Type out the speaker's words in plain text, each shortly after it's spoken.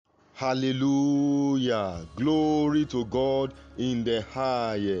Hallelujah. Glory to God in the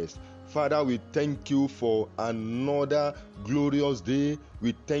highest. Father, we thank you for another glorious day.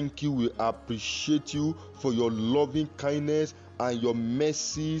 We thank you, we appreciate you for your loving kindness and your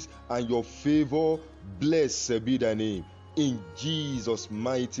mercies and your favor. Blessed be thy name. In Jesus'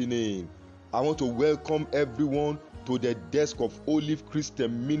 mighty name. I want to welcome everyone to the desk of Olive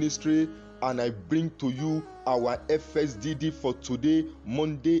Christian Ministry, and I bring to you our FSDD for today,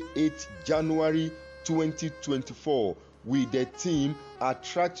 Monday, 8th January 2024, with the theme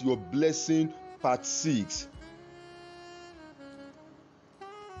Attract Your Blessing, Part 6.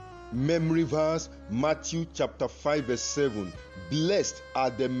 Memory verse, Matthew chapter 5 verse 7. Blessed are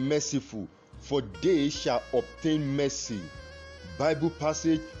the merciful, for they shall obtain mercy. Bible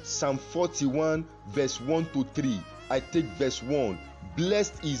passage, Psalm 41 verse 1 to 3. I take verse 1.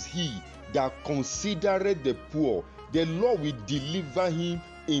 Blessed is he that considereth the poor. The Lord will deliver him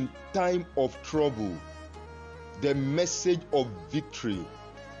in time of trouble. The message of victory.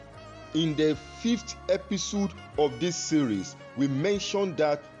 In the 5th episode of this series, we mentioned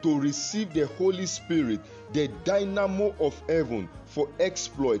that to receive the Holy Spirit, the dynamo of heaven, for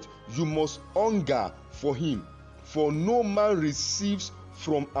exploit, you must hunger for him. For no man receives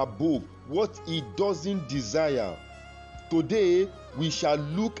from above what he doesn't desire. Today, we shall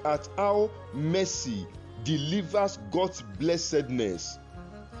look at how mercy delivers God's blessedness.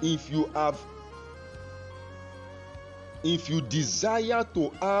 If you desire to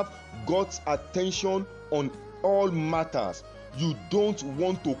have God's attention on all matters, you don't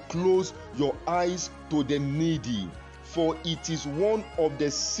want to close your eyes to the needy, for it is one of the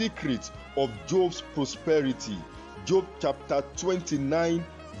secrets of Job's prosperity. Job chapter 29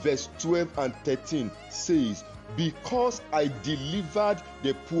 verse 12 and 13 says, because I delivered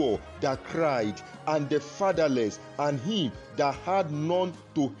the poor that cried, and the fatherless, and him that had none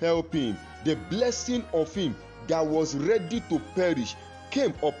to help him. The blessing of him that was ready to perish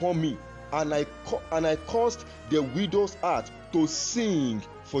came upon me, and I caused the widow's heart to sing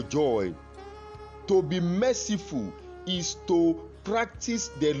for joy. To be merciful is to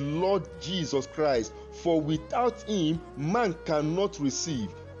practice the Lord Jesus Christ, for without him man cannot receive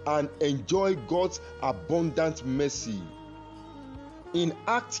and enjoy God's abundant mercy. In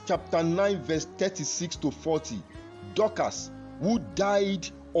Acts chapter 9 verse 36 to 40, Dorcas, who died,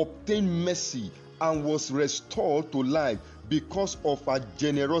 obtained mercy and was restored to life because of her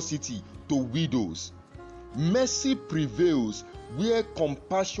generosity to widows. Mercy prevails where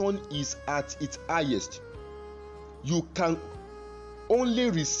compassion is at its highest. You can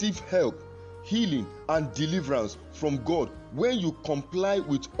only receive help, healing, and deliverance from God when you comply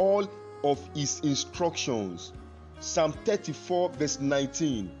with all of his instructions. Psalm 34 verse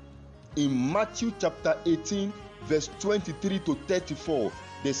 19. In Matthew chapter 18 verse 23 to 34,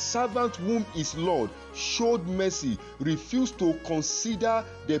 the servant whom his Lord showed mercy refused to consider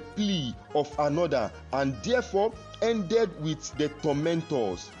the plea of another, and therefore ended with the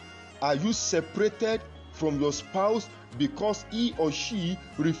tormentors. Are you separated from your spouse because he or she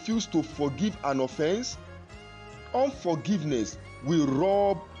refused to forgive an offense? Unforgiveness will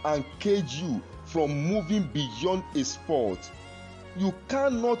rob and cage you from moving beyond a spot. You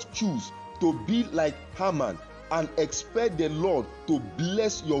cannot choose to be like Haman and expect the Lord to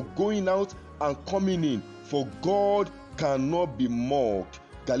bless your going out and coming in, for God cannot be mocked.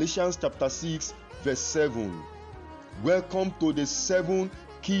 Galatians chapter 6 verse 7. Welcome to the 7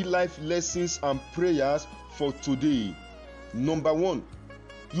 key life lessons and prayers for today. Number 1,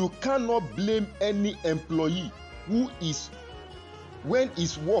 you cannot blame any employee when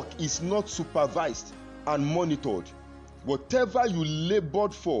his work is not supervised and monitored. Whatever you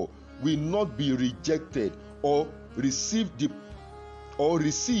labored for will not be rejected or receive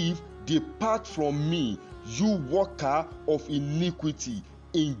depart from me, you worker of iniquity,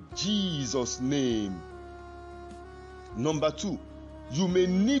 in Jesus' name. Number 2, you may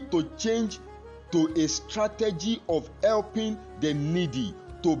need to change to a strategy of helping the needy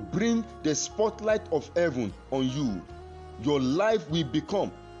to bring the spotlight of heaven on you. Your life will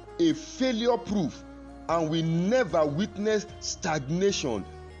become a failure proof and will never witness stagnation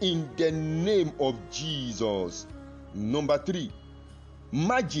in the name of Jesus. Number 3,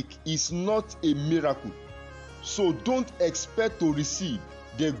 magic is not a miracle, so don't expect to receive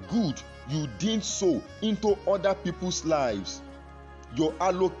the good you didn't sow into other people's lives. Your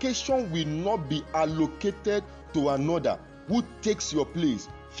allocation will not be allocated to another who takes your place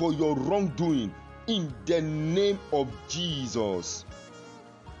for your wrongdoing in the name of Jesus.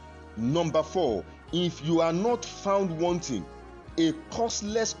 Number 4, if you are not found wanting, a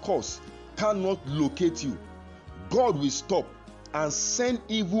causeless cause cannot locate you. God will stop and send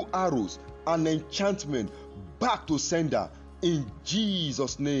evil arrows and enchantment back to sender in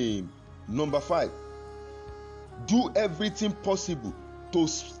Jesus' name. Number 5, do everything possible to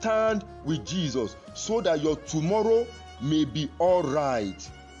stand with Jesus so that your tomorrow may be all right.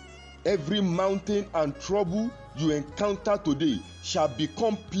 Every mountain and trouble you encounter today shall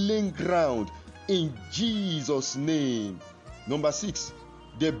become plain ground in Jesus' name. Number 6,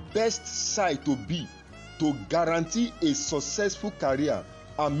 the best side to be to guarantee a successful career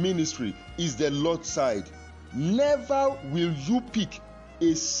and ministry is the Lord's side. Never will you pick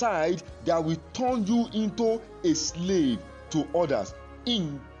a side that will turn you into a slave to others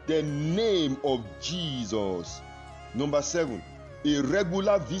in the name of Jesus. Number 7, a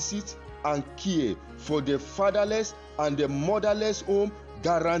regular visit and care for the fatherless and the motherless home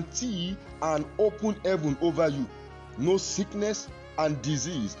guarantee an open heaven over you. No sickness and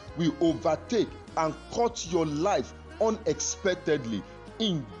disease will overtake and cut your life unexpectedly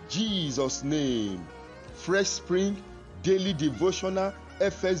in Jesus' name. Fresh Spring Daily Devotional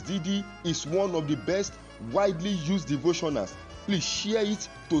FSDD is one of the best widely used devotionals. Please share it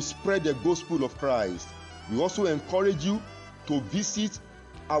to spread the gospel of Christ. We also encourage you to visit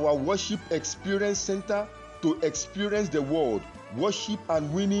our Worship Experience Center to experience the word, worship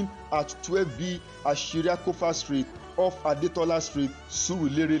and winning at 12B Ashiriakofa Street off Adetola Street,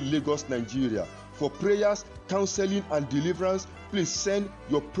 Surulere, Lagos, Nigeria. For prayers, counseling and deliverance, please send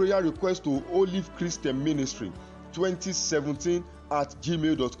your prayer request to Olive Christian Ministry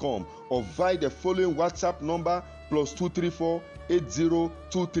 2017@gmail.com or via the following WhatsApp number +234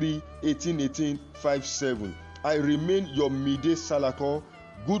 8023 1818 57. I remain your Mide Salako.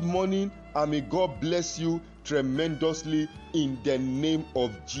 Good morning, and may God bless you tremendously in the name of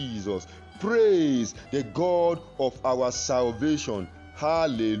Jesus. Praise the God of our salvation.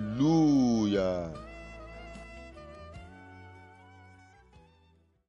 Hallelujah.